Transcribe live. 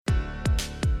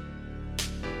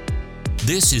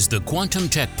This is the Quantum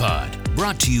Tech Pod,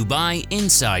 brought to you by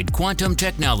Inside Quantum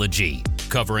Technology,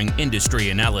 covering industry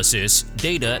analysis,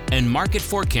 data, and market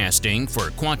forecasting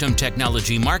for quantum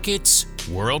technology markets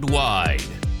worldwide.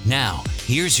 Now,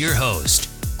 here's your host,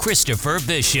 Christopher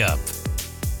Bishop.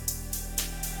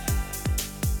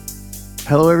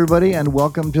 Hello, everybody, and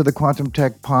welcome to the Quantum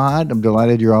Tech Pod. I'm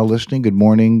delighted you're all listening. Good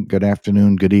morning, good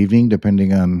afternoon, good evening,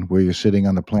 depending on where you're sitting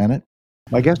on the planet.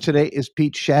 My guest today is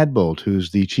Pete Shadbolt,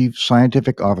 who's the Chief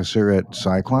Scientific Officer at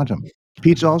PsiQuantum.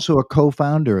 Pete's also a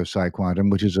co-founder of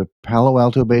PsiQuantum, which is a Palo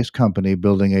Alto-based company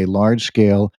building a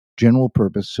large-scale,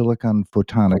 general-purpose silicon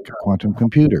photonic quantum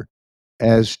computer.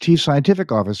 As Chief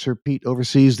Scientific Officer, Pete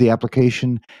oversees the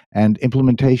application and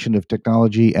implementation of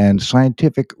technology and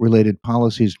scientific-related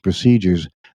policies and procedures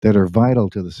that are vital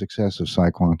to the success of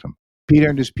PsiQuantum. Pete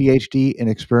earned his PhD in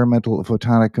experimental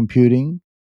photonic computing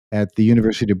at the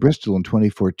University of Bristol in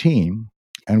 2014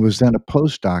 and was then a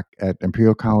postdoc at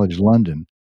Imperial College London,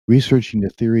 researching the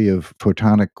theory of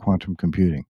photonic quantum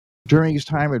computing. During his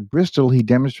time at Bristol, he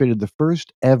demonstrated the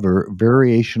first ever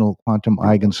variational quantum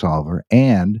eigensolver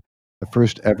and the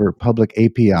first ever public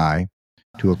API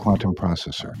to a quantum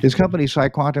processor. His company,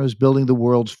 PsiQuantum, is building the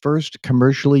world's first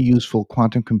commercially useful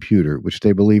quantum computer, which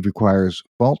they believe requires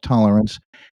fault tolerance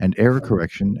and error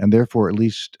correction, and therefore at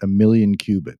least 1 million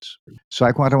qubits.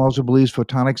 PsiQuantum also believes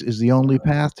photonics is the only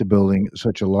path to building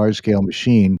such a large-scale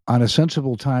machine on a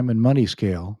sensible time and money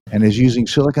scale, and is using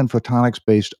silicon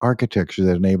photonics-based architecture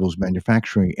that enables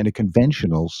manufacturing in a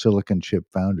conventional silicon chip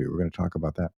foundry. We're going to talk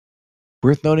about that.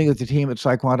 Worth noting that the team at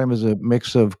PsiQuantum is a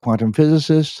mix of quantum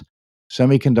physicists,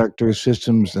 semiconductor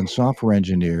systems and software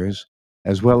engineers,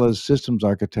 as well as systems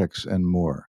architects and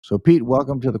more. So, Pete,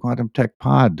 welcome to the Quantum Tech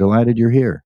Pod. Delighted you're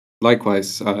here.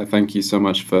 Likewise. Thank you so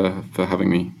much for having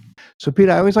me. So, Pete,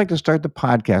 I always like to start the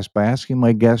podcast by asking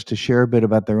my guests to share a bit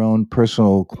about their own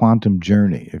personal quantum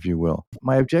journey, if you will.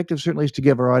 My objective certainly is to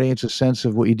give our audience a sense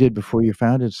of what you did before you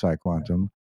founded PsiQuantum,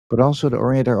 but also to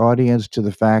orient our audience to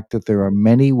the fact that there are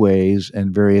many ways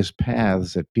and various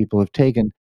paths that people have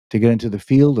taken to get into the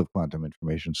field of quantum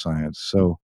information science.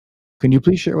 So, can you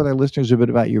please share with our listeners a bit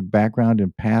about your background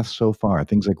and path so far?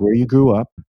 Things like where you grew up.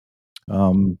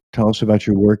 Tell us about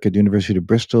your work at the University of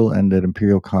Bristol and at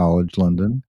Imperial College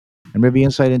London, and maybe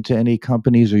insight into any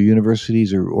companies or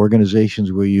universities or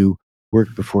organizations where you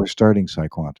worked before starting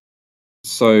PsiQuantum.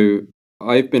 So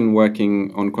I've been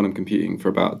working on quantum computing for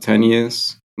about 10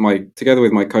 years. Together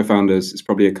with my co-founders, it's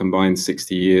probably a combined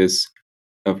 60 years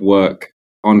of work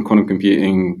on quantum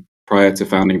computing prior to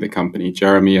founding the company.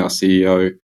 Jeremy, our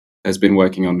CEO, has been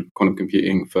working on quantum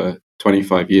computing for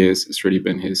 25 years. It's really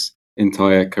been his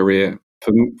entire career.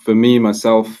 For me,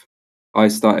 myself, I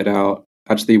started out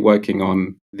actually working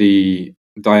on the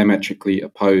diametrically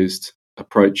opposed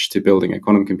approach to building a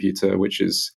quantum computer, which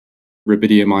is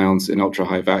rubidium ions in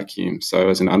ultra-high vacuum. So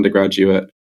as an undergraduate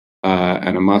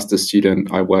and a master's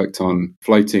student, I worked on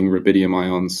floating rubidium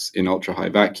ions in ultra-high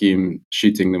vacuum,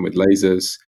 shooting them with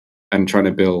lasers, and trying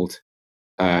to build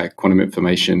quantum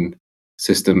information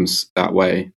systems that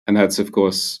way. And that's, of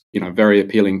course, very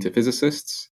appealing to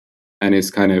physicists and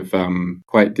is kind of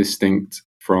quite distinct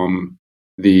from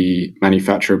the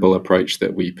manufacturable approach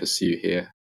that we pursue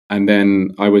here. And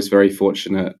then I was very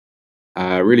fortunate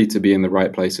really to be in the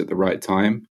right place at the right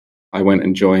time. I went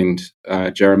and joined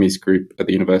Jeremy's group at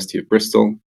the University of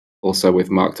Bristol, also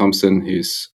with Mark Thompson,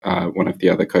 who's one of the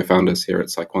other co-founders here at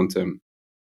PsiQuantum.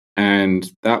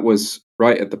 And that was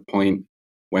right at the point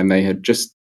when they had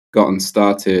just gotten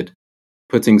started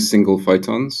putting single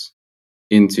photons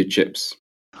into chips.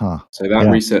 So that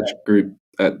research group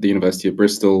at the University of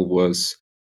Bristol was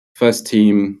first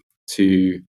team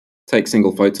to take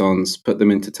single photons, put them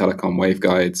into telecom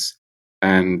waveguides,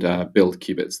 and build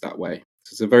qubits that way.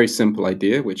 So it's a very simple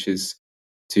idea, which is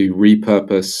to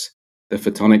repurpose the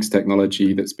photonics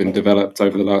technology that's been developed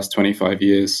over the last 25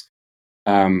 years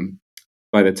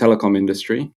by the telecom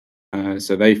industry.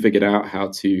 So they figured out how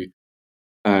to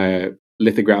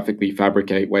lithographically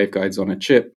fabricate waveguides on a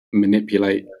chip,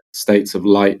 manipulate states of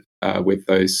light with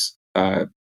those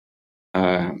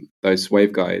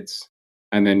waveguides.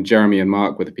 And then Jeremy and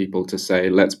Mark were the people to say,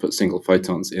 let's put single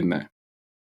photons in there.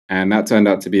 And that turned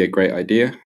out to be a great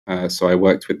idea. So I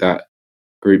worked with that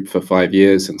group for 5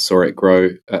 years and saw it grow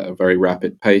at a very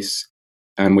rapid pace.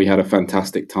 And we had a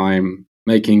fantastic time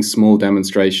making small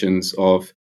demonstrations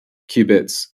of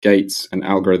qubits, gates, and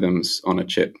algorithms on a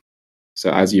chip.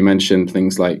 So as you mentioned,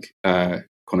 things like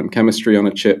quantum chemistry on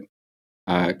a chip,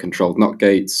 controlled NOT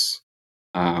gates,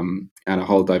 and a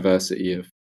whole diversity of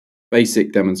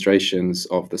basic demonstrations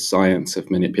of the science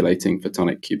of manipulating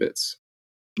photonic qubits.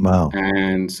 Wow.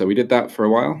 And so we did that for a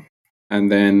while.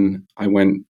 and then I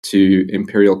went to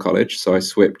Imperial College. So I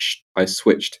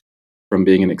switched from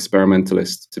being an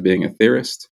experimentalist to being a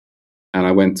theorist, and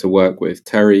I went to work with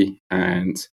Terry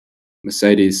and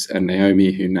Mercedes and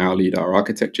Naomi, who now lead our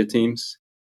architecture teams,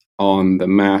 on the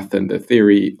math and the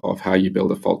theory of how you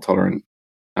build a fault tolerant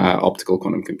optical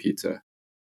quantum computer.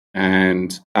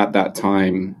 And at that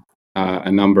time,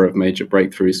 a number of major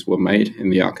breakthroughs were made in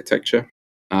the architecture,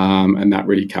 and that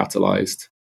really catalyzed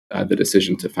the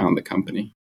decision to found the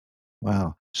company.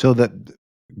 Wow. So that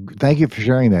thank you for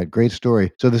sharing that. Great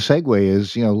story. So the segue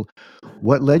is,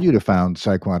 what led you to found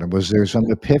PsiQuantum? Was there some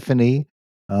epiphany?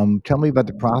 Tell me about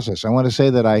the process. I want to say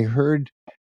that I heard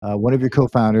one of your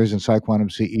co-founders and PsiQuantum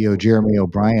CEO Jeremy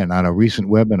O'Brien on a recent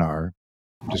webinar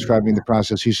describing the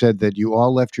process. He said that you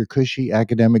all left your cushy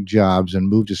academic jobs and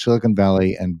moved to Silicon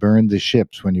Valley and burned the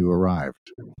ships when you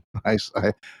arrived. I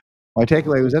my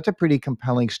takeaway was that's a pretty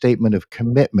compelling statement of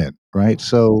commitment, right?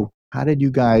 So, how did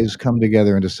you guys come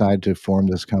together and decide to form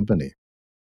this company?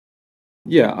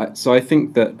 Yeah, so I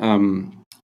think that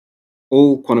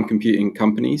all quantum computing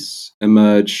companies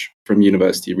emerge from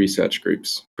university research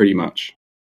groups, pretty much.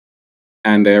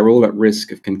 And they're all at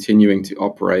risk of continuing to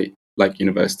operate like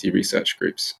university research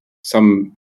groups.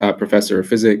 Some professor of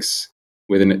physics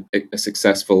within a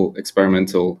successful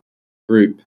experimental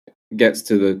group gets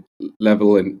to the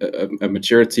level and of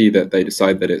maturity that they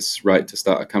decide that it's right to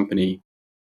start a company.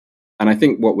 And I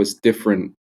think what was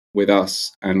different with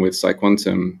us and with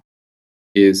PsiQuantum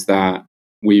is that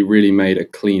we really made a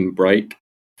clean break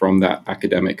from that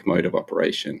academic mode of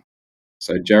operation.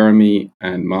 So Jeremy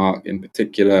and Mark in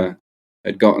particular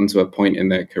had gotten to a point in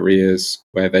their careers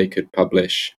where they could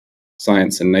publish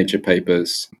science and nature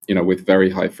papers, with very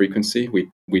high frequency.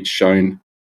 We'd shown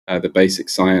the basic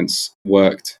science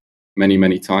worked many,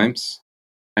 many times,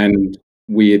 and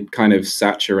we had kind of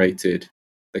saturated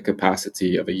the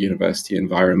capacity of a university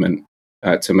environment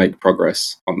to make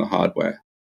progress on the hardware.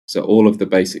 So all of the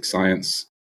basic science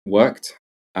worked,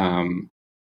 and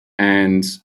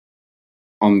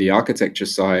on the architecture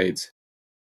side,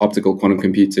 optical quantum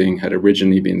computing had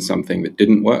originally been something that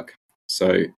didn't work.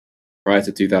 So prior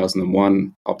to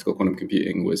 2001, optical quantum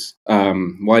computing was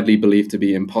widely believed to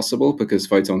be impossible because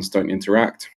photons don't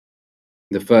interact.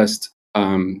 The first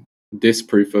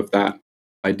disproof of that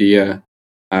idea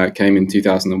came in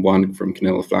 2001 from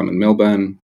Canilla Flam and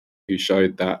Milburn, who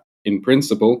showed that in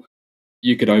principle,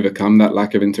 you could overcome that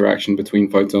lack of interaction between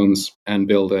photons and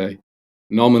build a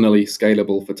nominally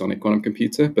scalable photonic quantum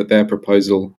computer, but their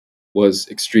proposal was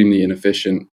extremely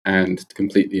inefficient and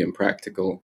completely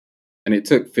impractical. And it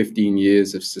took 15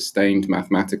 years of sustained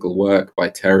mathematical work by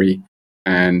Terry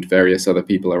and various other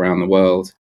people around the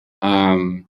world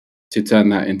to turn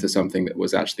that into something that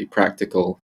was actually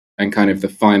practical. And kind of the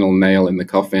final nail in the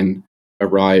coffin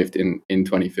arrived in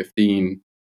 2015.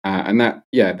 And that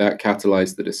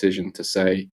catalyzed the decision to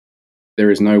say there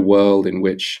is no world in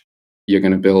which you're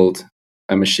going to build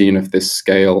a machine of this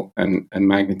scale and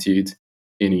magnitude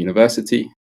in a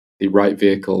university. The right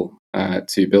vehicle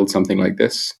to build something like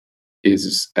this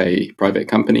is a private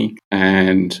company.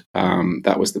 And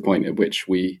that was the point at which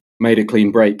we made a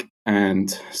clean break and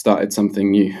started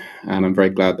something new. And I'm very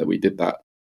glad that we did that.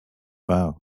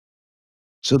 Wow.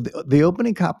 So the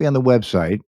opening copy on the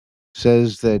website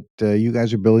says that you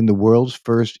guys are building the world's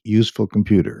first useful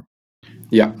computer.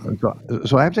 Yeah.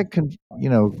 So I have to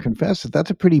confess that that's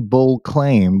a pretty bold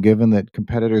claim, given that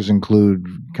competitors include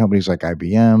companies like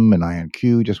IBM and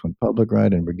IonQ just went public,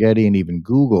 right, and Rigetti and even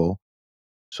Google.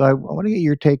 So I want to get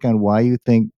your take on why you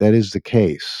think that is the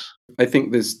case. I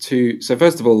think there's two. So,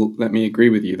 first of all, let me agree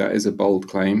with you. That is a bold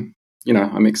claim.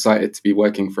 I'm excited to be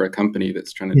working for a company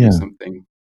that's trying to do Yeah, something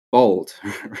bold,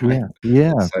 right?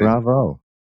 yeah, So, bravo.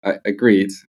 agreed.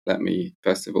 Let me,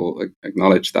 first of all,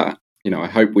 acknowledge that. I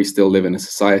hope we still live in a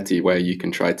society where you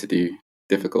can try to do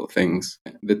difficult things.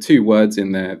 The two words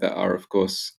in there that are, of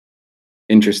course,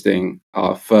 interesting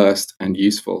are first and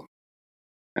useful.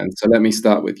 And so let me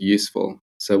start with useful.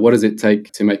 So, what does it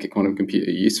take to make a quantum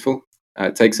computer useful?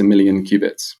 It takes 1,000,000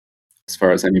 qubits, as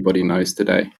far as anybody knows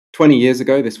today. 20 years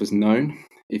ago, this was known.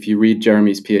 If you read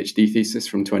Jeremy's PhD thesis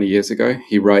from 20 years ago,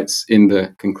 he writes in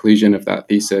the conclusion of that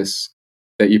thesis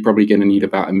that you're probably going to need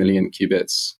about 1,000,000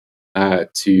 qubits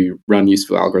to run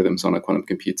useful algorithms on a quantum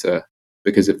computer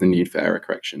because of the need for error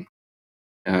correction.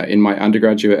 In my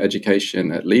undergraduate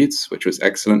education at Leeds, which was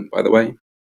excellent, by the way,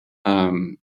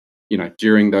 um,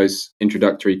 during those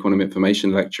introductory quantum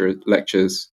information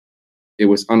lectures, it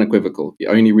was unequivocal. The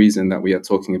only reason that we are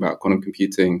talking about quantum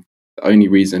computing, the only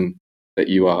reason that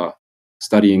you are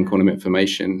studying quantum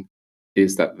information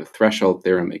is that the threshold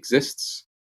theorem exists.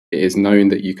 It is known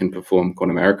that you can perform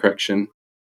quantum error correction.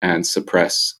 and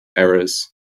suppress errors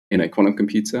in a quantum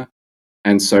computer.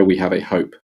 And so we have a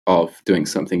hope of doing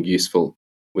something useful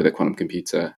with a quantum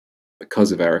computer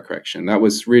because of error correction. That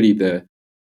was really the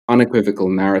unequivocal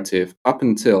narrative up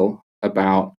until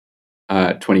about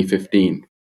 2015.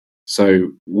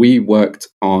 So we worked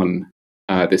on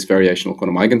this variational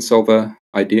quantum eigensolver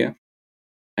idea,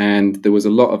 and there was a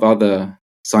lot of other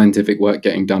scientific work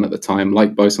getting done at the time,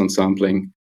 like boson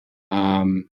sampling,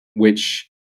 which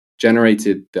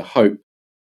generated the hope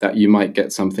that you might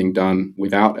get something done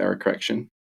without error correction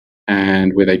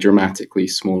and with a dramatically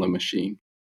smaller machine.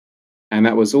 And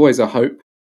that was always a hope,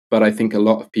 but I think a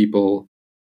lot of people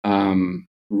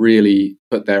really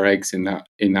put their eggs in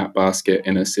that basket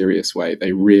in a serious way.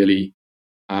 They really,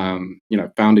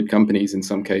 founded companies in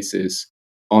some cases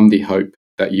on the hope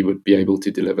that you would be able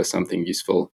to deliver something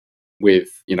useful with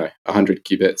 100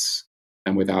 qubits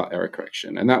and without error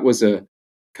correction. And that was a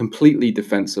completely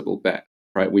defensible bet,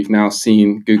 right? We've now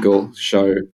seen Google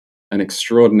show an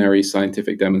extraordinary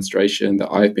scientific demonstration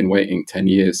that I've been waiting 10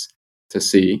 years to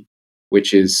see,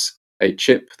 which is a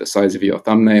chip the size of your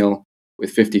thumbnail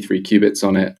with 53 qubits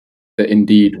on it that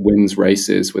indeed wins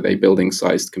races with a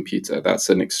building-sized computer. That's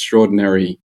an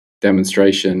extraordinary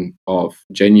demonstration of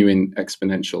genuine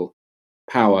exponential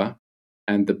power.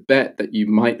 And the bet that you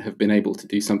might have been able to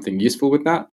do something useful with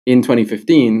that in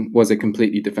 2015 was a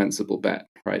completely defensible bet,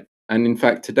 right? And in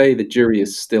fact, today the jury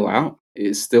is still out. It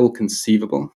is still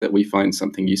conceivable that we find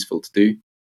something useful to do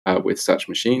with such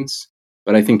machines.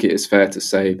 But I think it is fair to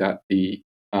say that the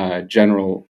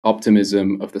general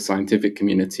optimism of the scientific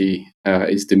community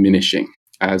is diminishing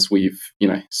as we've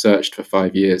searched for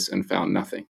 5 years and found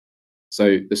nothing.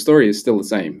 So the story is still the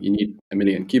same. You need 1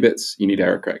 million qubits, you need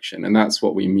error correction. And that's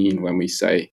what we mean when we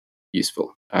say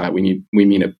useful. We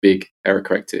mean a big error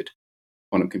corrected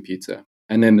quantum computer.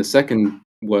 And then the second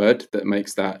word that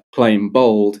makes that claim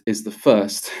bold is the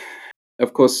first.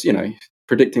 Of course,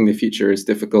 predicting the future is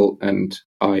difficult, and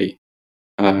I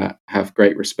have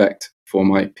great respect for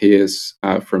my peers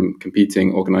from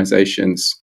competing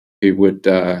organizations who would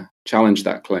challenge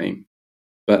that claim.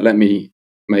 But let me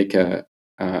make an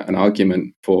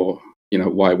argument for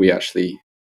why we actually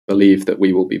believe that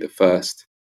we will be the first.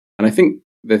 And I think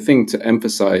the thing to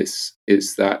emphasize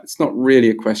is that it's not really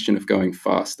a question of going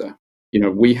faster.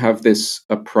 We have this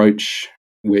approach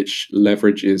which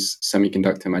leverages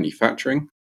semiconductor manufacturing.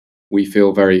 We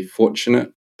feel very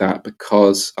fortunate that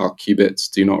because our qubits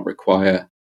do not require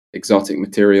exotic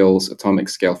materials, atomic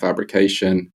scale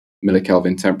fabrication,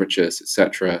 millikelvin temperatures,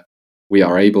 etc., we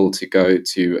are able to go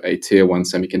to a tier one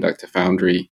semiconductor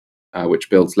foundry, which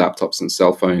builds laptops and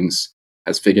cell phones,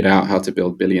 has figured out how to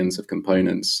build billions of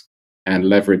components and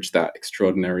leverage that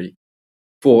extraordinary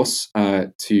force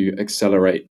to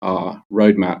accelerate our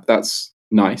roadmap. That's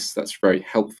nice. That's very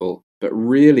helpful. But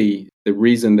really, the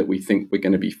reason that we think we're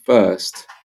going to be first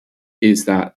is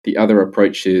that the other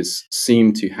approaches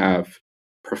seem to have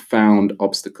profound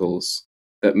obstacles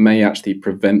that may actually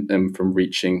prevent them from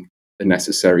reaching the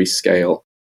necessary scale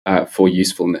for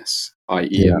usefulness,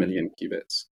 i.e., 1 million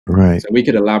qubits. Right. So we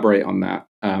could elaborate on that.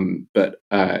 But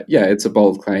it's a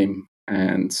bold claim,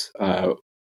 and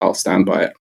I'll stand by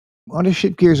it. I want to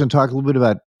shift gears and talk a little bit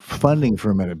about funding for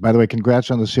a minute. By the way,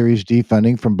 congrats on the Series D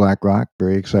funding from BlackRock.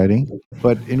 Very exciting.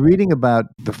 But in reading about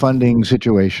the funding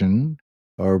situation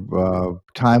or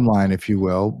timeline, if you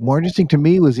will, more interesting to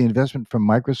me was the investment from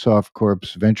Microsoft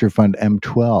Corp's venture fund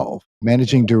M12.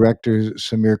 Managing Director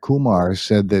Samir Kumar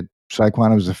said that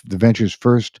PsiQuantum is the venture's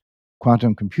first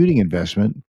quantum computing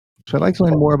investment. So I'd like to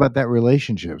learn more about that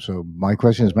relationship. So my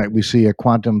question is, might we see a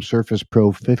Quantum Surface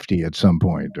Pro 50 at some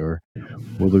point, or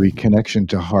will there be connection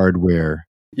to hardware?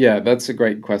 Yeah, that's a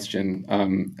great question.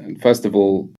 And first of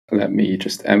all, let me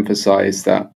just emphasize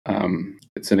that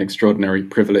it's an extraordinary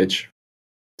privilege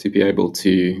to be able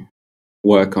to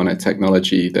work on a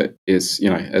technology that is,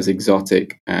 as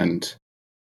exotic and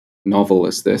novel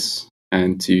as this,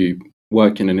 and to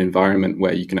work in an environment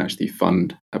where you can actually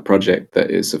fund a project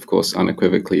that is, of course,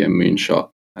 unequivocally a moonshot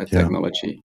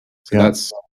technology. So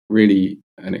that's really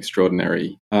an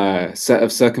extraordinary set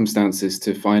of circumstances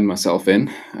to find myself in,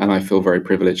 and I feel very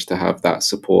privileged to have that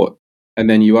support. And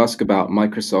then you ask about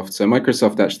Microsoft. So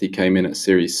Microsoft actually came in at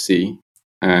Series C,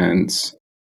 and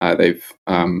they've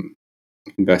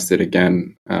invested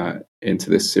again into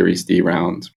this Series D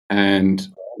round. And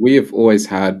we have always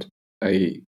had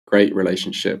a great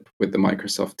relationship with the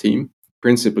Microsoft team,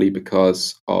 principally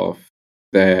because of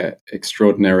their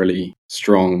extraordinarily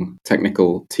strong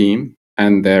technical team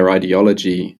and their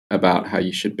ideology about how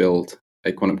you should build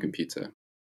a quantum computer.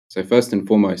 So first and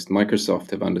foremost,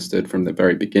 Microsoft have understood from the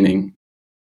very beginning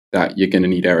that you're going to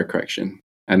need error correction.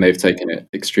 and they've taken it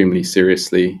extremely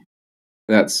seriously.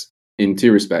 That's in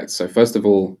two respects. So first of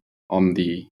all, on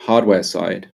the hardware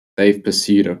side, they've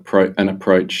pursued an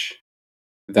approach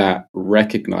that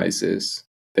recognizes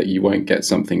that you won't get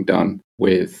something done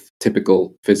with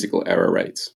typical physical error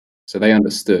rates. So they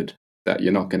understood that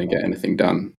you're not going to get anything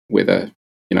done with a,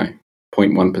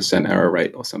 0.1% error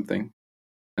rate or something.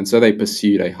 And so they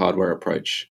pursued a hardware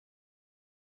approach,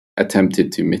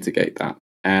 attempted to mitigate that.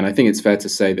 And I think it's fair to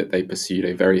say that they pursued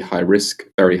a very high risk,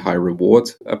 very high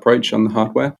reward approach on the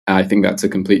hardware. I think that's a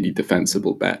completely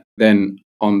defensible bet. Then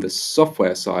on the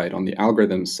software side, on the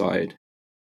algorithm side,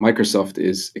 Microsoft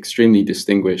is extremely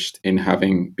distinguished in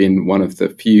having been one of the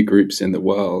few groups in the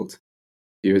world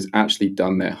who has actually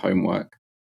done their homework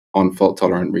on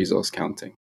fault-tolerant resource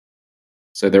counting.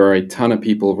 So there are a ton of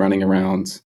people running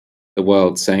around the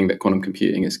world saying that quantum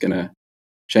computing is going to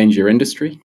change your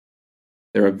industry.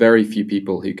 There are very few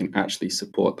people who can actually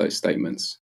support those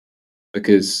statements,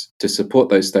 because to support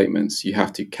those statements, you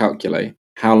have to calculate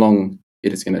how long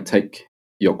it is going to take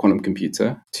your quantum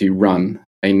computer to run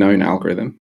a known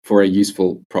algorithm for a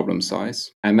useful problem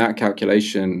size. And that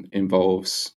calculation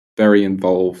involves very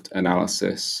involved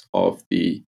analysis of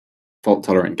the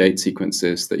fault-tolerant gate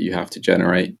sequences that you have to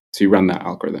generate to run that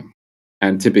algorithm,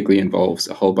 and typically involves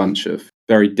a whole bunch of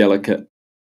very delicate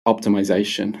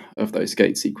optimization of those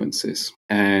gate sequences.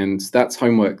 And that's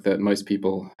homework that most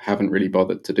people haven't really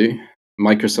bothered to do.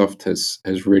 Microsoft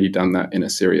has really done that in a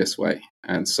serious way.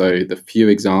 And so the few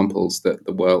examples that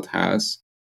the world has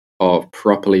of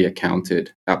properly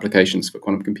accounted applications for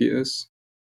quantum computers,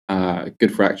 a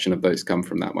good fraction of those come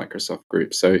from that Microsoft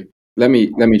group. So let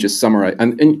me just summarize.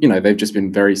 And they've just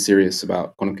been very serious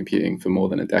about quantum computing for more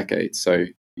than a decade. So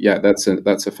yeah, that's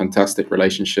a fantastic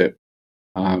relationship.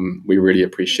 We really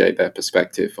appreciate their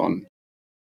perspective on,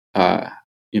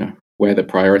 where the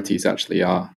priorities actually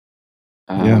are.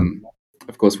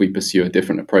 Of course, we pursue a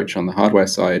different approach on the hardware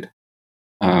side,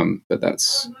 but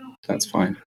that's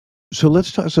fine. So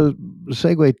let's talk. So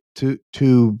segue to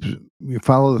you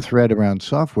follow the thread around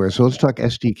software. So let's talk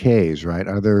SDKs, right?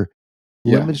 Are there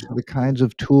limits to the kinds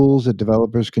of tools that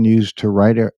developers can use to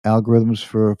write algorithms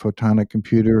for a photonic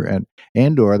computer?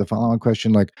 And or the following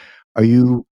question, like, are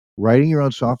you writing your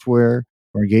own software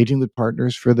or engaging with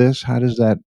partners for this? How does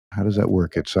that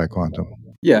work at PsiQuantum?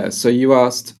 Yeah. So you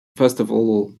asked, first of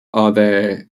all, are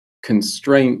there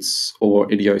constraints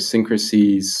or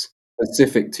idiosyncrasies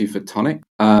specific to photonic?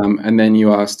 And then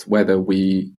you asked whether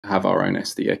we have our own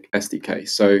SDK.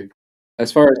 So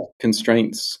as far as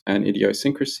constraints and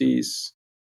idiosyncrasies,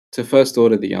 to first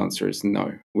order, the answer is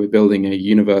no. We're building a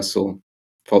universal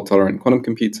fault-tolerant quantum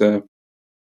computer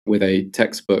with a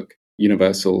textbook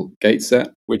universal gate set,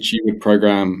 which you would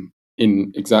program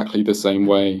in exactly the same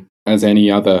way as any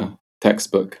other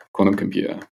textbook quantum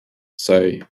computer.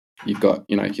 So you've got,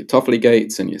 your Toffoli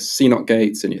gates and your CNOT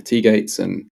gates and your T gates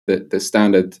and the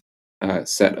standard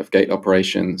set of gate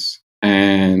operations.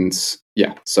 And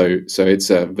yeah, so it's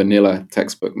a vanilla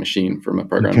textbook machine from a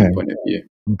programming point of view.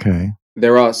 Okay.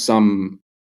 There are some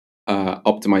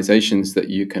optimizations that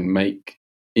you can make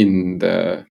in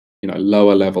the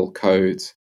lower level code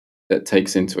that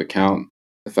takes into account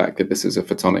the fact that this is a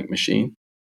photonic machine.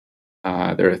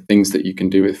 There are things that you can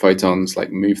do with photons,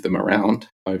 like move them around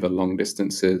over long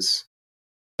distances,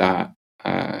 that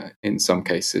in some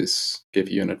cases give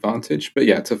you an advantage. But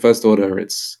yeah, to first order,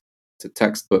 it's a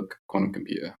textbook quantum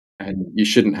computer, and you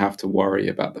shouldn't have to worry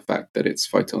about the fact that it's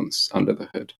photons under the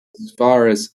hood. As far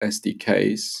as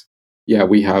SDKs, yeah,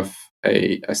 we have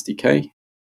a SDK.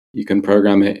 You can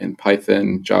program it in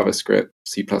Python, JavaScript,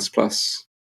 C++,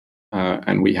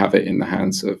 and we have it in the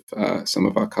hands of some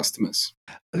of our customers.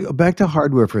 Back to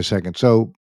hardware for a second.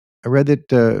 So I read that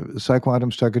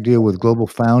PsiQuantum struck a deal with Global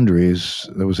Foundries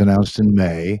that was announced in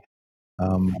May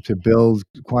to build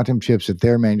quantum chips at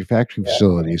their manufacturing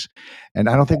facilities. And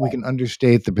I don't think we can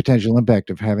understate the potential impact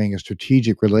of having a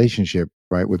strategic relationship,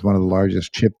 right, with one of the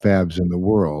largest chip fabs in the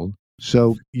world.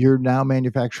 So you're now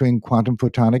manufacturing quantum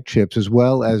photonic chips as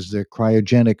well as the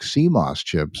cryogenic CMOS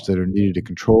chips that are needed to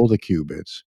control the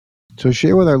qubits. So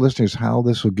share with our listeners how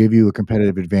this will give you a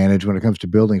competitive advantage when it comes to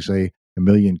building, say, a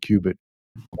million qubit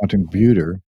quantum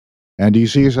computer. And do you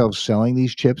see yourself selling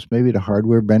these chips maybe to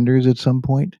hardware vendors at some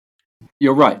point?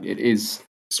 You're right. It is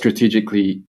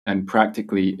strategically and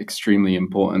practically extremely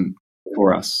important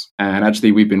for us. And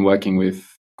actually, we've been working with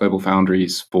Global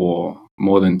Foundries for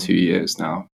more than 2 years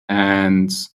now.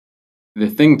 And the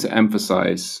thing to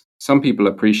emphasize, some people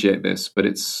appreciate this, but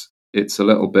it's a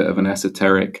little bit of an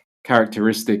esoteric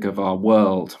characteristic of our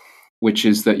world, which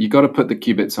is that you got to put the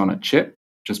qubits on a chip,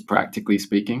 just practically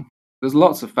speaking. There's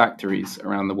lots of factories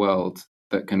around the world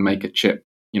that can make a chip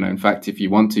In fact, if you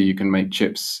want to, you can make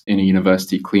chips in a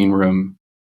university clean room.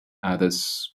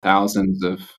 There's thousands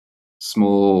of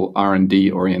small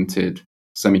R&D oriented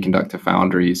semiconductor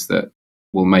foundries that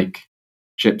will make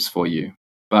chips for you.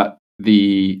 But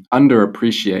the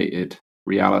underappreciated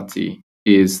reality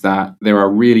is that there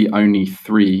are really only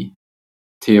 3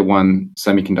 tier 1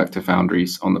 semiconductor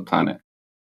foundries on the planet.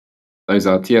 Those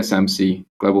are TSMC,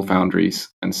 GlobalFoundries,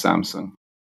 and Samsung.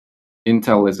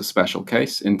 Intel is a special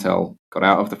case. Intel got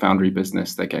out of the foundry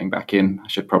business. They're getting back in. I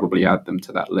should probably add them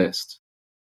to that list.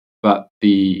 But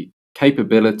the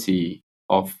capability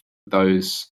of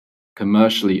those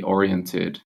commercially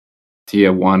oriented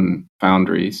tier 1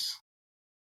 foundries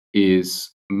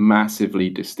is massively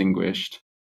distinguished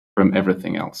from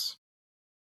everything else.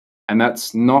 And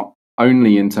that's not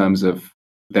only in terms of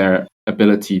their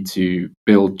ability to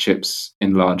build chips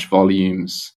in large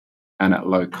volumes and at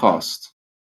low cost.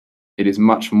 It is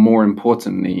much more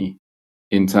importantly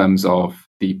in terms of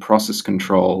the process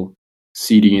control,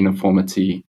 CD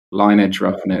uniformity, line edge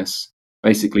roughness,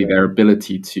 basically their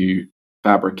ability to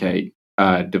fabricate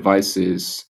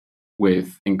devices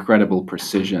with incredible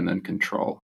precision and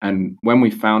control. And when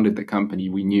we founded the company,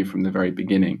 we knew from the very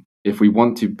beginning, if we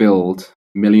want to build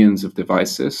millions of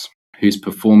devices whose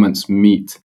performance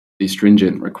meet the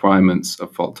stringent requirements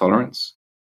of fault tolerance,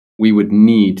 we would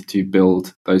need to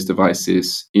build those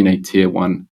devices in a tier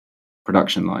 1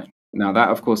 production line. Now, that,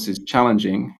 of course, is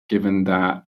challenging given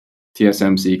that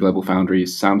TSMC, GlobalFoundries,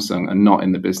 Samsung are not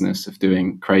in the business of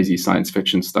doing crazy science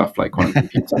fiction stuff like quantum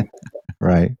computing.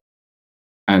 Right.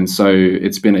 And so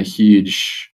it's been a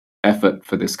huge effort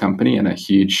for this company and a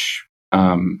huge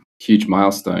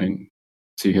milestone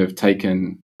to have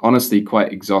taken, honestly,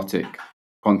 quite exotic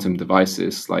quantum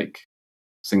devices like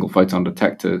single photon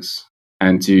detectors,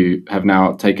 and to have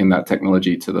now taken that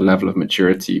technology to the level of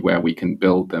maturity where we can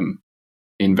build them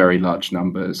in very large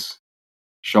numbers,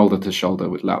 shoulder to shoulder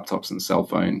with laptops and cell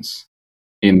phones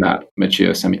in that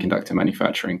mature semiconductor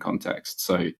manufacturing context.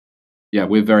 So yeah,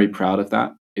 we're very proud of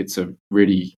that. It's a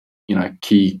really,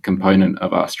 key component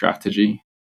of our strategy,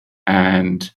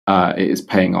 and it is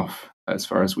paying off as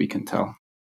far as we can tell.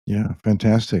 Yeah,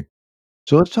 fantastic.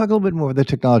 So let's talk a little bit more of the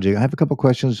technology. I have a couple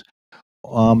questions.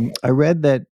 I read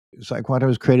that PsiQuantum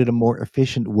has created a more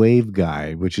efficient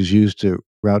waveguide, which is used to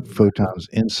route photons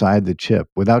inside the chip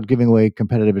without giving away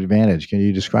competitive advantage. Can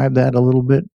you describe that a little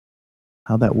bit?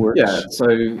 How that Yeah, works?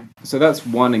 so that's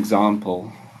one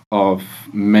example of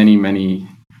many, many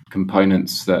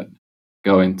components that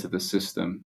go into the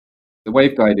system. The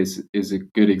waveguide is a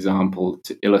good example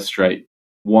to illustrate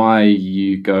why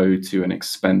you go to an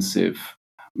expensive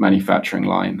manufacturing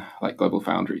line like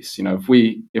GlobalFoundries.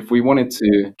 If we wanted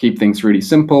to keep things really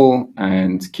simple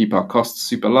and keep our costs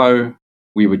super low,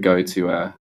 we would go to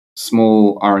a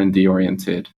small R&D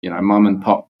oriented, mom and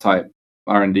pop type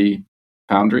R&D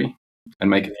foundry and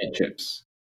make a few chips.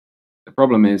 The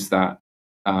problem is that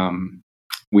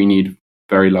we need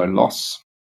very low loss,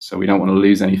 so we don't want to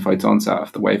lose any photons out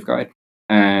of the waveguide.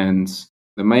 And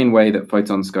the main way that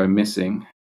photons go missing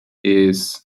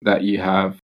is that you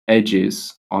have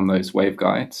edges on those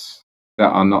waveguides that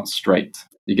are not straight.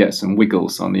 You get some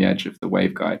wiggles on the edge of the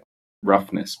waveguide,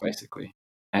 roughness basically.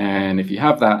 And if you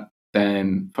have that,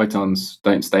 then photons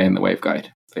don't stay in the waveguide.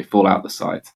 They fall out the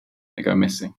side. They go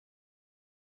missing.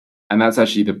 And that's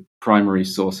actually the primary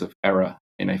source of error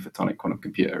in a photonic quantum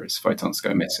computer, is photons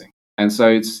go missing. And so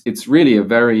it's really a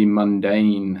very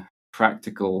mundane,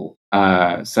 practical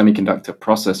semiconductor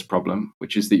process problem,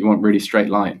 which is that you want really straight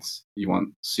lines. You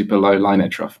want super low line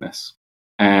edge roughness.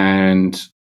 And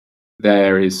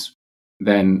there is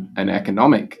then an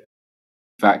economic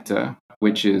factor,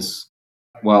 which is,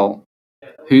 well,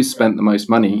 who's spent the most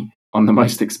money on the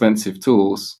most expensive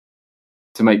tools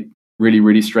to make really,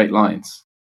 really straight lines?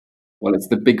 Well, it's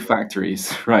the big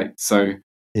factories, right? So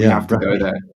we have to go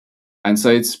there. And so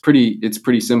it's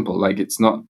pretty simple. Like, it's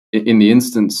not, in the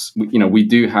instance, we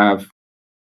do have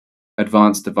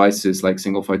advanced devices like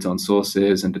single photon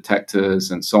sources and detectors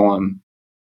and so on,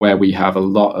 where we have a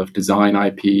lot of design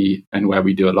IP and where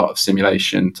we do a lot of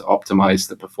simulation to optimize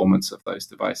the performance of those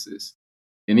devices.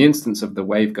 In the instance of the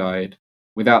waveguide,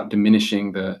 without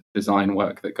diminishing the design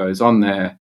work that goes on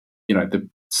there, the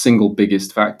single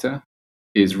biggest factor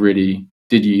is really,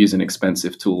 did you use an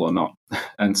expensive tool or not?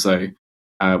 And so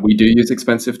we do use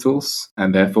expensive tools,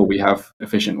 and therefore we have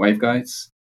efficient waveguides.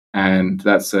 And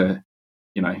that's a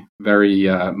very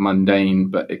mundane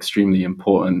but extremely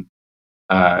important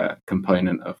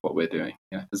component of what we're doing.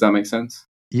 Yeah, does that make sense?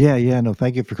 Yeah. No,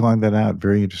 thank you for calling that out.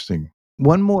 Very interesting.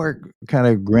 One more kind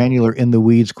of granular in the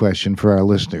weeds question for our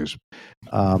listeners.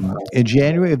 In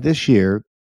January of this year,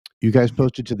 you guys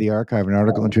posted to the archive an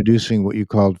article introducing what you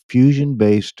called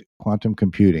fusion-based quantum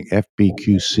computing,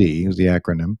 FBQC is the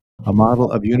acronym, a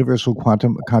model of universal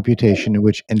quantum computation in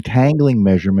which entangling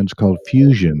measurements called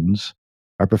fusions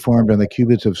are performed on the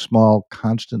qubits of small,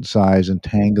 constant size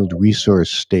entangled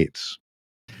resource states.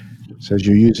 It says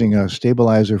you're using a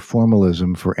stabilizer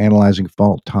formalism for analyzing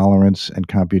fault tolerance and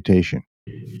computation.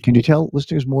 Can you tell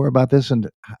listeners more about this and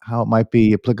how it might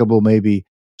be applicable, maybe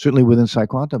certainly within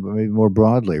PsiQuantum, but maybe more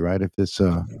broadly, right? If it's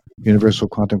a universal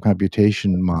quantum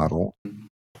computation model.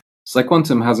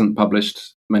 PsiQuantum hasn't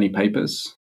published many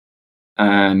papers,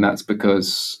 and that's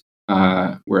because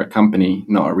we're a company,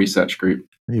 not a research group.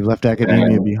 You've left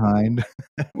academia behind.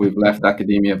 We've left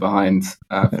academia behind for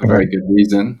Right. very good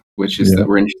reason, which is Yeah. that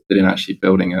we're interested in actually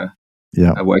building a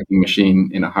working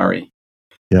machine in a hurry.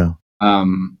 Yeah.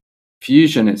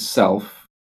 Fusion itself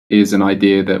is an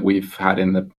idea that we've had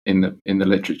in the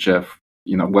literature,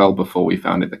 well before we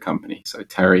founded the company. So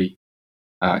Terry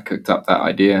cooked up that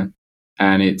idea,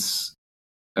 and it's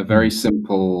a very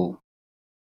simple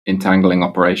entangling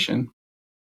operation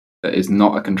that is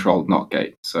not a controlled NOT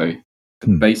gate. So the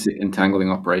basic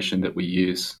entangling operation that we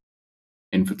use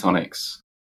in photonics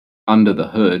under the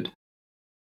hood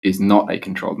is not a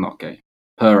controlled NOT gate.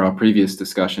 Per our previous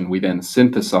discussion, we then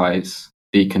synthesize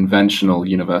the conventional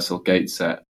universal gate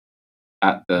set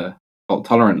at the fault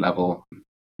tolerant level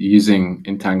using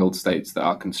entangled states that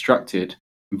are constructed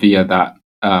via that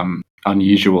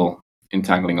unusual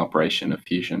entangling operation of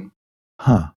fusion.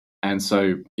 And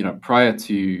so, prior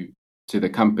to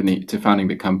founding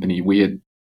the company, we had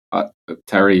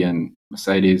Terry and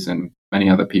Mercedes and many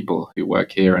other people who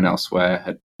work here and elsewhere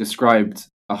had described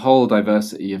a whole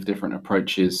diversity of different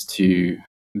approaches to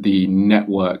the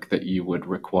network that you would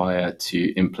require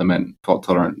to implement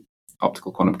fault-tolerant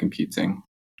optical quantum computing.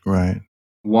 Right.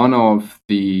 One of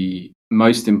the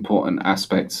most important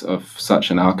aspects of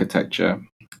such an architecture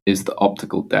is the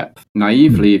optical depth.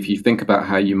 Naively, if you think about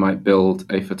how you might build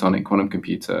a photonic quantum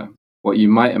computer, what you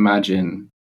might imagine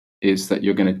is that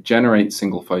you're going to generate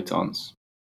single photons.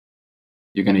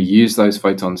 You're going to use those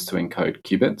photons to encode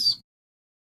qubits,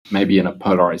 maybe in a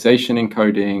polarization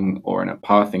encoding or in a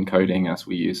path encoding as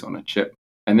we use on a chip.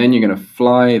 And then you're going to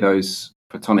fly those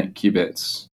photonic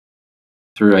qubits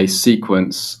through a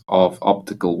sequence of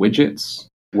optical widgets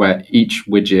where each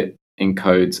widget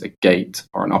encodes a gate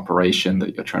or an operation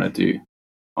that you're trying to do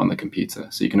on the computer.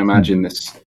 So you can imagine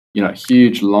this,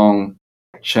 huge long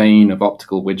chain of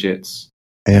optical widgets.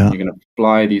 Yeah. You're going to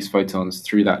fly these photons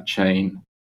through that chain.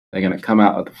 They're going to come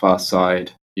out at the far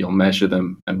side. You'll measure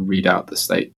them and read out the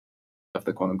state of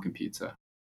the quantum computer.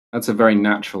 That's a very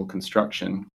natural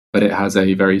construction, but it has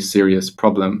a very serious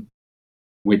problem,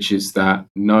 which is that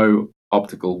no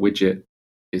optical widget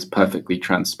is perfectly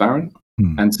transparent.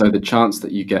 And so the chance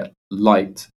that you get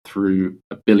light through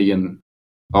a billion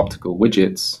optical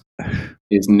widgets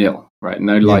is nil, right?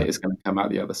 No light is going to come out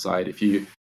the other side. If you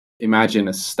imagine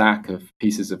a stack of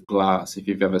pieces of glass, if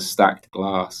you've ever stacked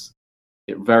glass,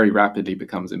 it very rapidly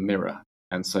becomes a mirror.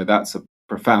 And so that's a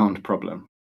profound problem.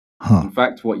 In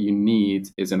fact, what you need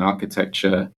is an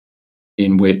architecture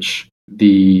in which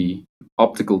the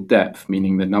optical depth,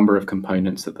 meaning the number of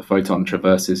components that the photon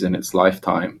traverses in its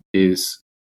lifetime, is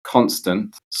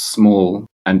constant, small,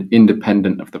 and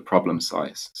independent of the problem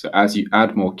size. So as you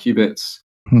add more qubits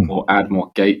or add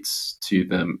more gates to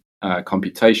the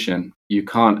computation, you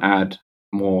can't add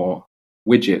more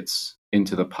widgets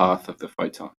into the path of the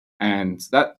photon. And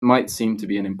that might seem to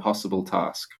be an impossible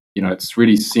task. It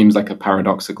really seems like a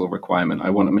paradoxical requirement. I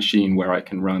want a machine where I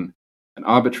can run an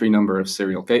arbitrary number of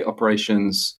serial gate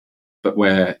operations, but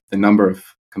where the number of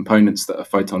components that a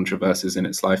photon traverses in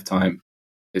its lifetime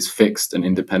is fixed and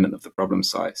independent of the problem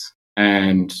size.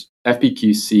 And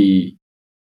FBQC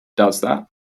does that.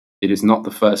 It is not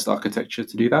the first architecture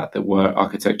to do that. There were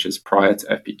architectures prior to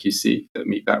FBQC that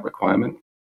meet that requirement.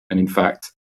 And in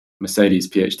fact, Mercedes'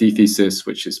 PhD thesis,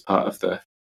 which is part of the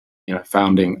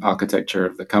founding architecture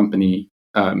of the company,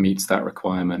 meets that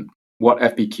requirement. What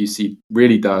FBQC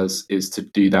really does is to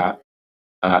do that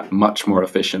much more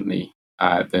efficiently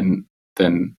than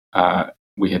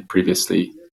we had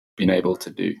previously been able to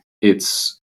do.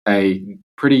 It's a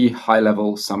pretty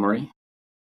high-level summary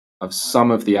of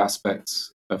some of the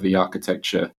aspects of the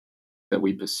architecture that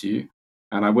we pursue.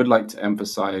 And I would like to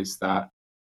emphasize that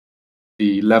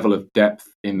the level of depth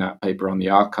in that paper on the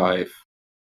archive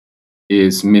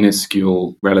is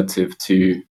minuscule relative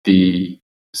to the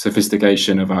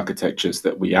sophistication of architectures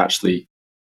that we actually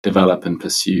develop and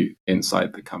pursue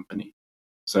inside the company.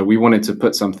 So we wanted to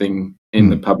put something in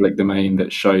the public domain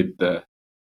that showed the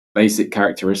basic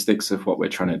characteristics of what we're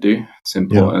trying to do. It's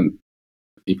important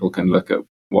people can look at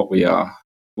what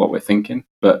we're thinking.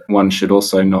 But one should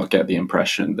also not get the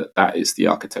impression that that is the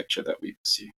architecture that we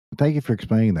pursue. Thank you for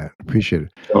explaining that. Appreciate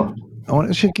it. Sure. I want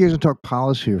to shift gears and talk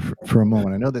policy for a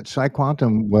moment. I know that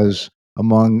PsiQuantum was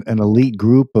among an elite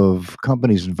group of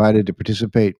companies invited to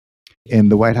participate in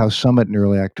the White House Summit in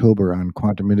early October on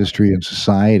quantum industry and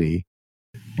society.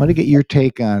 I want to get your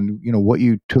take on, what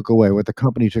you took away, what the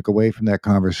company took away from that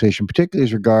conversation, particularly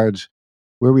as regards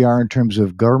where we are in terms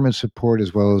of government support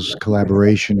as well as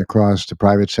collaboration across the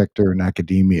private sector and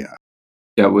academia.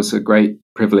 Yeah, it was a great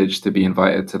privilege to be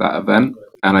invited to that event.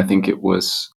 And I think it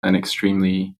was an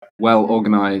extremely well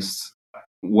organized,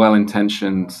 well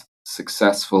intentioned,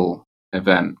 successful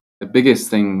event. The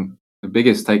biggest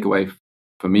takeaway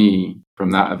for me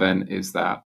from that event is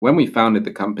that when we founded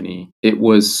the company, it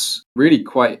was really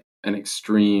quite an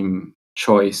extreme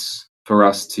choice for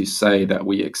us to say that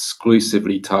we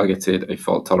exclusively targeted a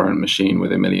fault tolerant machine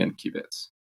with 1 million qubits.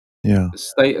 Yeah. The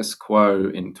status quo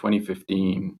in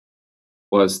 2015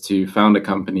 was to found a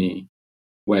company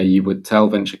where you would tell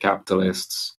venture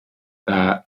capitalists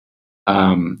that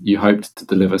you hoped to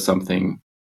deliver something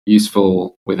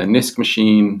useful with a NISQ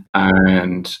machine,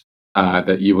 and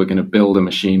that you were going to build a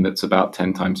machine that's about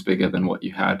 10 times bigger than what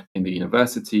you had in the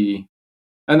university,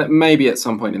 and that maybe at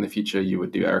some point in the future you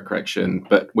would do error correction,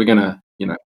 but we're going to,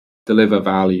 deliver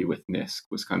value with NISQ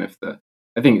was kind of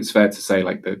I think it's fair to say,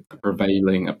 like the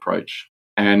prevailing approach.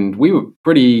 And we were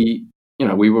pretty,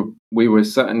 we were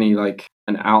certainly like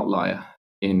an outlier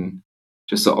in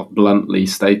just sort of bluntly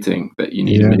stating that you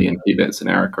need 1 million qubits in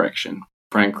error correction.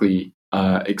 Frankly,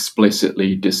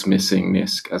 explicitly dismissing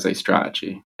NISQ as a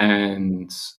strategy.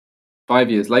 And 5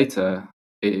 years later,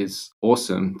 it is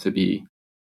awesome to be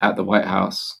at the White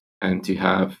House and to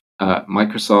have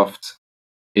Microsoft,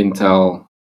 Intel,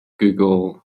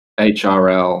 Google,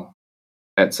 HRL,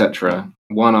 etc.,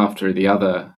 one after the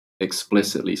other,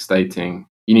 explicitly stating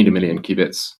you need 1 million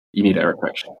qubits, you need error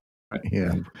correction. Right?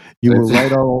 Yeah, you were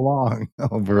right all along,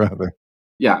 brother.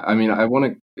 Yeah, I mean, I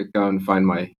want to go and find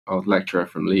my old lecturer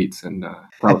from Leeds and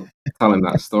tell him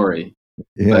that story.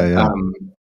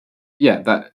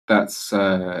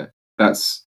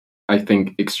 That's I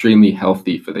think extremely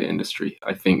healthy for the industry.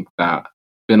 I think that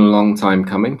been a long time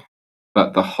coming,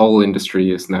 but the whole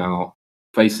industry is now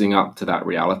facing up to that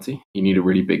reality. You need a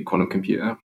really big quantum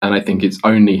computer, and I think it's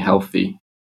only healthy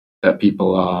that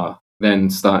people are then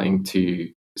starting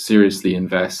to seriously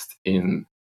invest in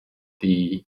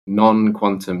the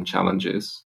non-quantum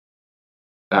challenges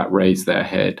that raise their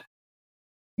head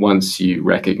once you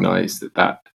recognize that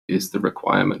that is the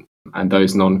requirement. And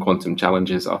those non-quantum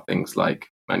challenges are things like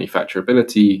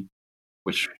manufacturability,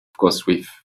 which of course we've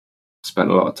spent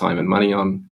a lot of time and money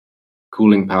on,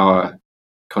 cooling power,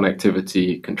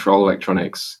 connectivity, control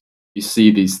electronics. You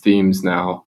see these themes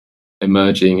now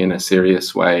emerging in a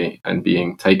serious way and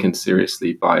being taken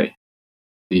seriously by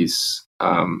these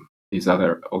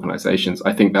other organizations.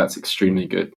 I think that's extremely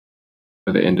good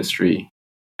for the industry,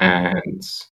 and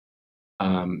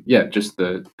just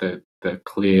the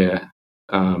clear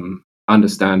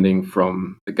understanding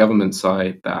from the government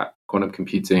side that quantum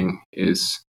computing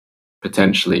is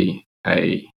potentially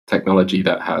a technology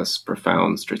that has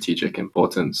profound strategic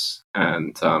importance,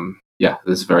 and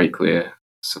there's very clear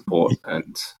support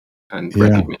and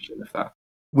recognition of that.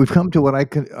 We've come to what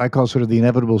I call sort of the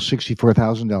inevitable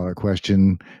 $64,000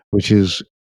 question, which is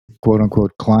quote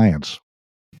unquote clients.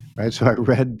 Right. So I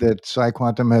read that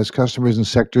PsiQuantum has customers in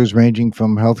sectors ranging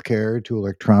from healthcare to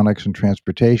electronics and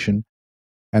transportation,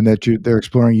 and that they're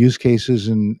exploring use cases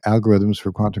and algorithms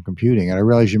for quantum computing. And I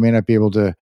realize you may not be able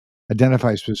to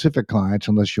identify specific clients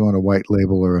unless you want to white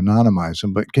label or anonymize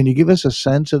them, but can you give us a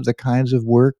sense of the kinds of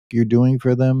work you're doing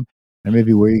for them and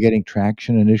maybe where you're getting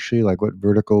traction initially, like what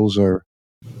verticals are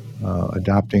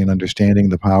adopting and understanding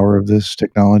the power of this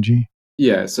technology?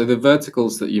 Yeah, so the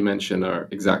verticals that you mentioned are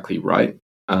exactly right.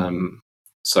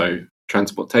 So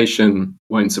transportation,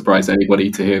 won't surprise anybody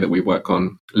to hear that we work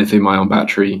on lithium-ion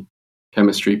battery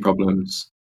chemistry problems,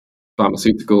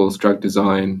 pharmaceuticals, drug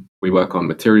design. We work on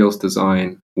materials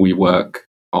design. We work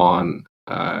on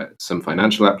some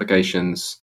financial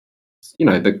applications.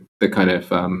 The kind of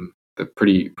the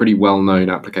pretty well-known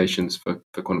applications for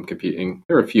quantum computing.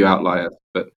 There are a few outliers,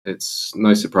 but it's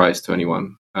no surprise to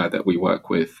anyone that we work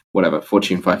with whatever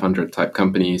Fortune 500 type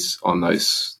companies on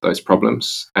those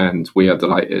problems, and we are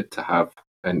delighted to have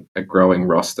a growing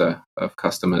roster of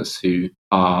customers who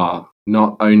are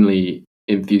not only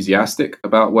enthusiastic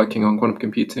about working on quantum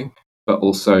computing, but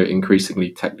also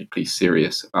increasingly technically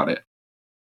serious about it.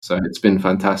 So it's been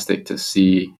fantastic to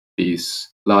see these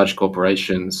large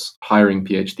corporations hiring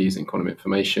PhDs in quantum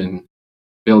information,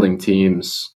 building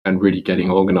teams, and really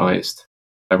getting organized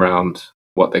around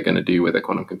what they're going to do with a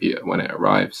quantum computer when it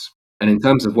arrives. And in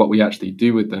terms of what we actually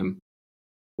do with them,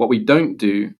 what we don't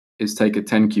do is take a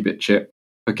 10-qubit chip,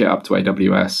 hook it up to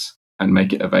AWS, and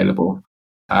make it available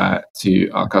to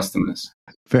our customers.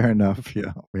 Fair enough.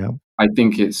 Yeah. I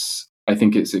think it's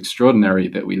extraordinary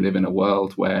that we live in a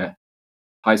world where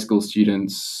high school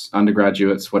students,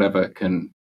 undergraduates, whatever,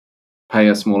 can pay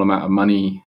a small amount of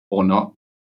money or not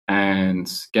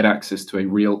and get access to a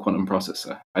real quantum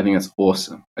processor. I think that's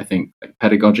awesome. I think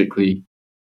pedagogically,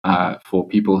 for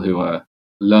people who are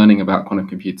learning about quantum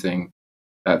computing,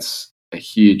 that's a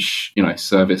huge,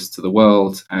 service to the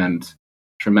world and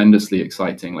tremendously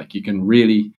exciting. Like, you can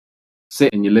really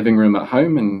sit in your living room at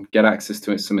home and get access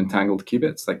to some entangled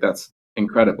qubits. Like, that's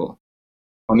incredible.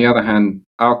 On the other hand,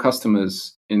 our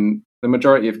customers, in the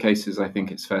majority of cases, I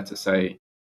think it's fair to say,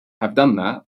 have done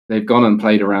that. They've gone and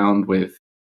played around with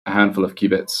a handful of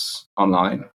qubits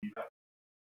online.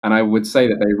 And I would say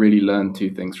that they really learn two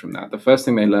things from that. The first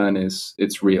thing they learn is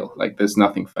it's real. Like, there's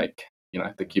nothing fake.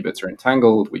 The qubits are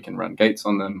entangled. We can run gates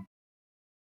on them.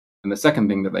 And the second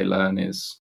thing that they learn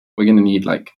is we're going to need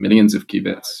like millions of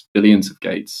qubits, billions of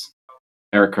gates,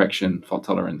 error correction, fault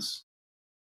tolerance.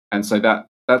 And so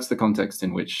that's the context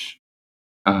in which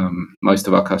most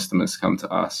of our customers come to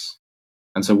us.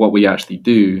 And so what we actually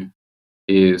do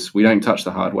is we don't touch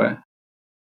the hardware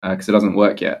because it doesn't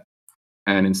work yet.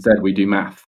 And instead we do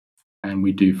math and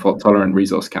we do fault tolerant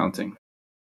resource counting.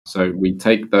 So we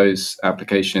take those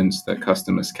applications that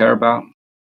customers care about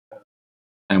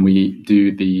and we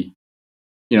do the,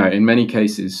 in many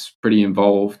cases, pretty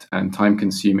involved and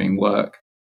time-consuming work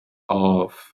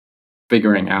of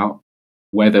figuring out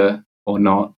whether or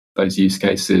not those use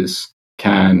cases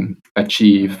can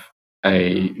achieve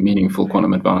a meaningful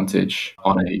quantum advantage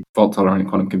on a fault-tolerant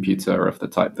quantum computer of the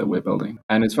type that we're building.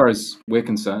 And as far as we're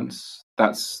concerned,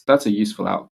 that's a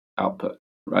useful output,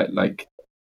 right? Like,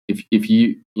 if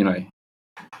you,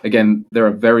 again, there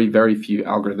are very, very few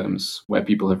algorithms where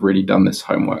people have really done this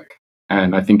homework.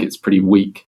 And I think it's pretty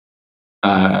weak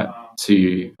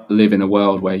to live in a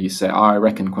world where you say, I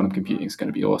reckon quantum computing is going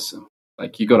to be awesome.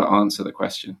 Like, you got to answer the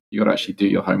question. You got to actually do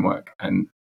your homework and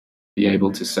be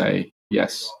able to say,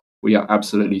 yes, we are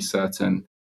absolutely certain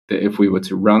that if we were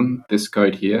to run this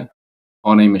code here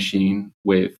on a machine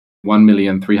with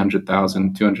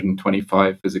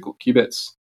 1,300,225 physical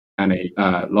qubits and a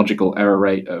logical error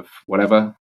rate of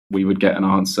whatever, we would get an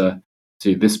answer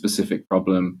to this specific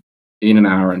problem in an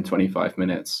hour and 25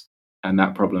 minutes. And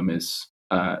that problem is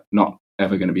not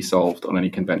ever going to be solved on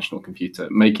any conventional computer.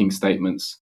 Making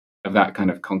statements of that kind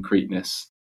of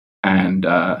concreteness and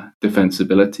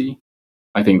defensibility,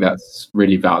 I think that's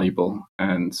really valuable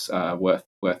and worth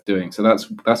doing. So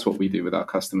that's what we do with our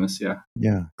customers.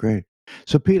 Yeah, great.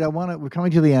 So Pete, we're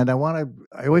coming to the end. I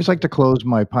always like to close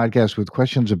my podcast with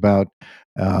questions about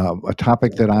a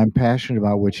topic that I'm passionate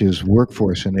about, which is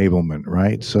workforce enablement,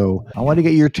 right? So I want to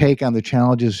get your take on the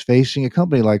challenges facing a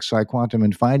company like PsiQuantum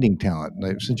in finding talent.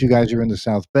 Since you guys are in the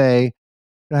South Bay,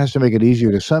 it has to make it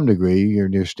easier to some degree. You're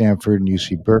near Stanford and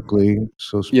UC Berkeley,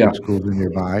 so big schools are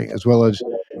nearby, as well as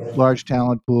large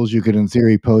talent pools you could, in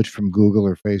theory, poach from Google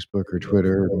or Facebook or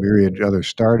Twitter or myriad other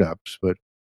startups. But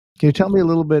can you tell me a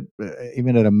little bit,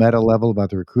 even at a meta level, about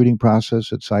the recruiting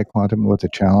process at PsiQuantum and what the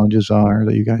challenges are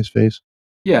that you guys face?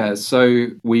 Yeah, so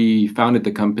we founded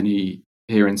the company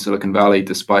here in Silicon Valley,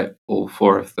 despite all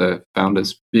four of the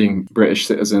founders being British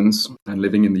citizens and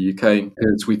living in the UK,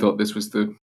 because we thought this was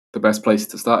the best place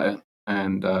to start it.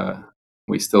 And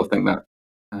we still think that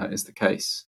is the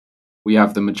case. We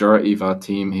have the majority of our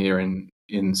team here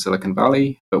in Silicon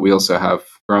Valley, but we also have a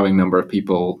growing number of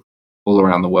people all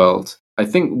around the world. I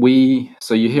think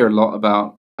so you hear a lot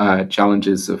about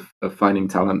challenges of finding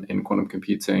talent in quantum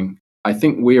computing. I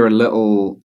think we're a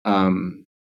little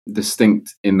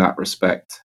distinct in that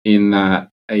respect, in that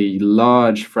a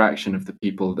large fraction of the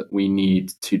people that we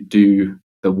need to do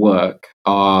the work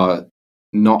are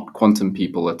not quantum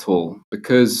people at all,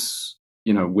 because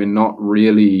we're not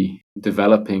really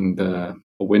developing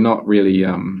we're not really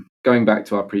going back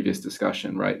to our previous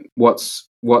discussion, right? What's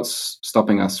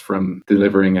stopping us from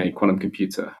delivering a quantum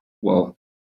computer? Well,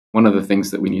 one of the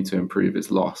things that we need to improve is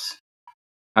loss.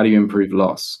 How do you improve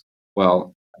loss?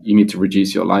 Well, you need to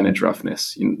reduce your lineage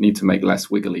roughness. You need to make less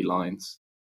wiggly lines.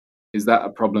 Is that a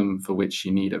problem for which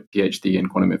you need a PhD in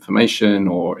quantum information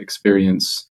or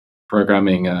experience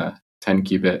programming a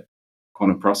 10-qubit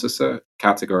quantum processor?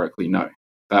 Categorically, no.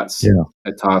 That's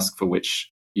a task for which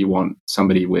you want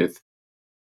somebody with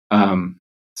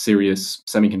serious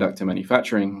semiconductor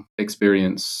manufacturing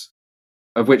experience,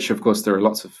 of which, of course, there are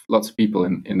lots of people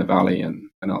in the Valley and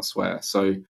elsewhere.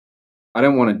 So I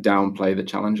don't want to downplay the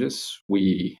challenges.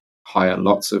 We hire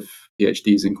lots of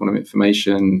PhDs in quantum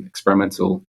information,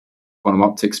 experimental quantum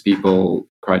optics people,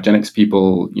 cryogenics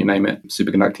people, you name it,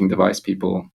 superconducting device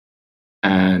people.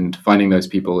 And finding those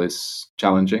people is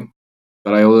challenging.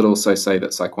 But I would also say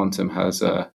that PsiQuantum has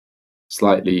a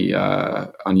slightly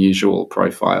unusual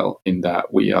profile in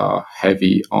that we are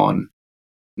heavy on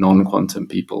non-quantum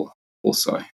people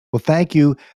also. Well, thank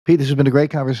you, Pete. This has been a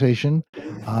great conversation.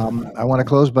 I want to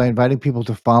close by inviting people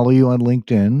to follow you on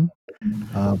LinkedIn.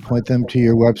 Point them to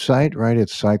your website, right?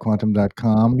 It's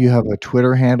PsiQuantum.com. You have a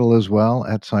Twitter handle as well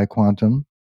at PsiQuantum.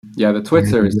 Yeah, the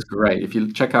Twitter is great. If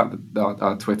you check out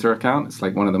our Twitter account, it's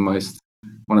like one of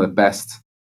the best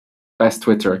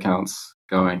Twitter accounts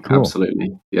going. Cool.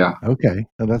 Absolutely. Yeah. Okay.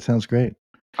 Well, that sounds great.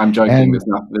 I'm joking.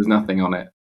 There's nothing on it.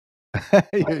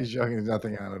 You're joking. There's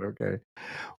nothing on it. Okay.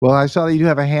 Well, I saw that you do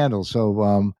have a handle.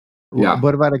 So, yeah.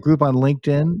 What about a group on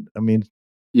LinkedIn? I mean,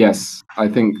 yes, I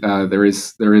think there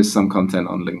is some content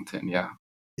on LinkedIn. Yeah.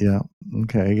 Yeah.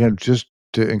 Okay. Again, just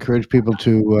to encourage people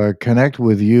to connect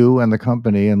with you and the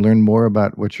company and learn more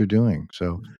about what you're doing.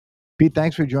 So, Pete,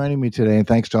 thanks for joining me today, and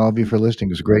thanks to all of you for listening.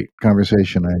 It was a great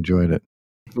conversation. I enjoyed it.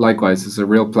 Likewise, it's a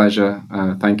real pleasure.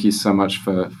 Thank you so much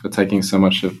for taking so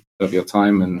much of your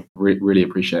time, and really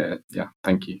appreciate it. Yeah,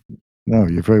 thank you. No,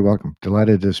 you're very welcome.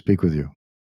 Delighted to speak with you.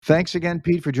 Thanks again,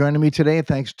 Pete, for joining me today, and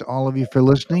thanks to all of you for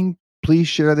listening. Please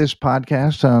share this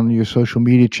podcast on your social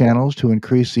media channels to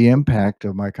increase the impact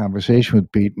of my conversation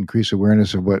with Pete, increase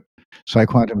awareness of what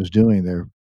PsiQuantum is doing, their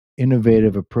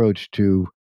innovative approach to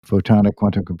photonic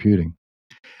quantum computing.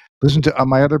 Listen to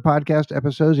my other podcast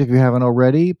episodes if you haven't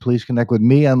already. Please connect with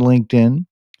me on LinkedIn. I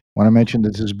want to mention that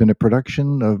this has been a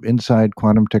production of Inside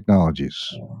Quantum Technologies.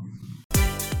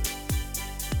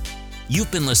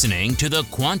 You've been listening to the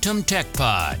Quantum Tech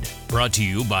Pod, brought to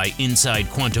you by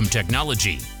Inside Quantum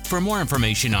Technology. For more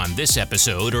information on this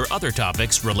episode or other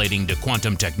topics relating to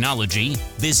quantum technology,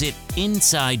 visit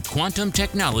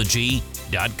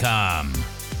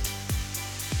InsideQuantumTechnology.com.